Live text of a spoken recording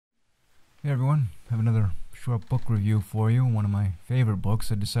Hey everyone, I have another short book review for you, one of my favorite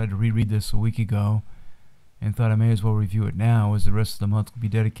books. I decided to reread this a week ago and thought I may as well review it now, as the rest of the month will be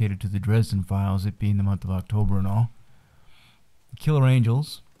dedicated to the Dresden Files, it being the month of October and all. The Killer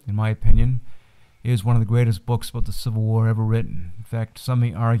Angels, in my opinion, is one of the greatest books about the Civil War ever written. In fact, some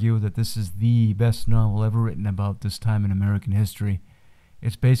may argue that this is the best novel ever written about this time in American history.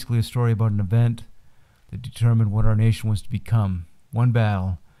 It's basically a story about an event that determined what our nation was to become. One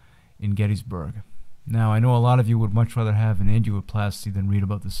battle in Gettysburg. Now, I know a lot of you would much rather have an angioplasty than read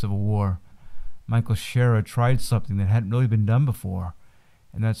about the Civil War. Michael Shera tried something that hadn't really been done before,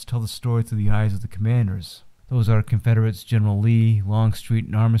 and that's tell the story through the eyes of the commanders. Those are Confederates General Lee, Longstreet,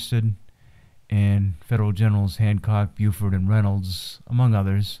 and Armistead, and Federal Generals Hancock, Buford, and Reynolds, among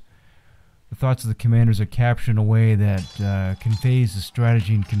others. The thoughts of the commanders are captured in a way that conveys the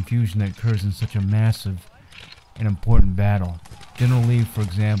strategy and confusion that occurs in such a massive and important battle. General Lee, for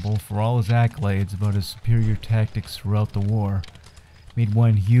example, for all his accolades about his superior tactics throughout the war, made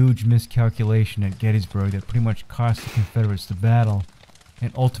one huge miscalculation at Gettysburg that pretty much cost the Confederates the battle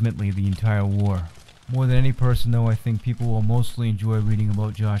and ultimately the entire war. More than any person, though, I think people will mostly enjoy reading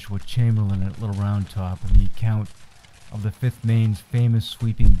about Joshua Chamberlain at Little Round Top and the account of the 5th Maine's famous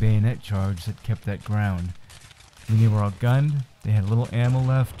sweeping bayonet charge that kept that ground. When they were outgunned, they had little ammo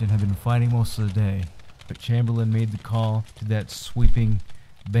left and had been fighting most of the day. But Chamberlain made the call to that sweeping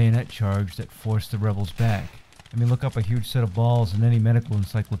bayonet charge that forced the rebels back. I mean, look up a huge set of balls in any medical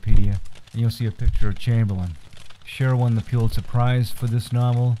encyclopedia, and you'll see a picture of Chamberlain. Shera won the Pulitzer Prize for this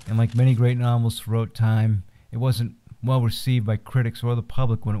novel, and like many great novels throughout time, it wasn't well received by critics or the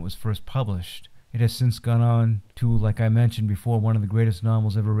public when it was first published. It has since gone on to, like I mentioned before, one of the greatest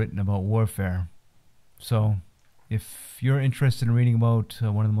novels ever written about warfare. So, if you're interested in reading about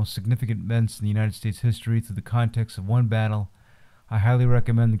one of the most significant events in the United States history through the context of one battle, I highly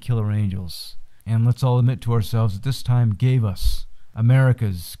recommend The Killer Angels. And let's all admit to ourselves that this time gave us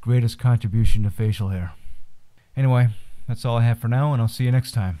America's greatest contribution to facial hair. Anyway, that's all I have for now, and I'll see you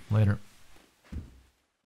next time. Later.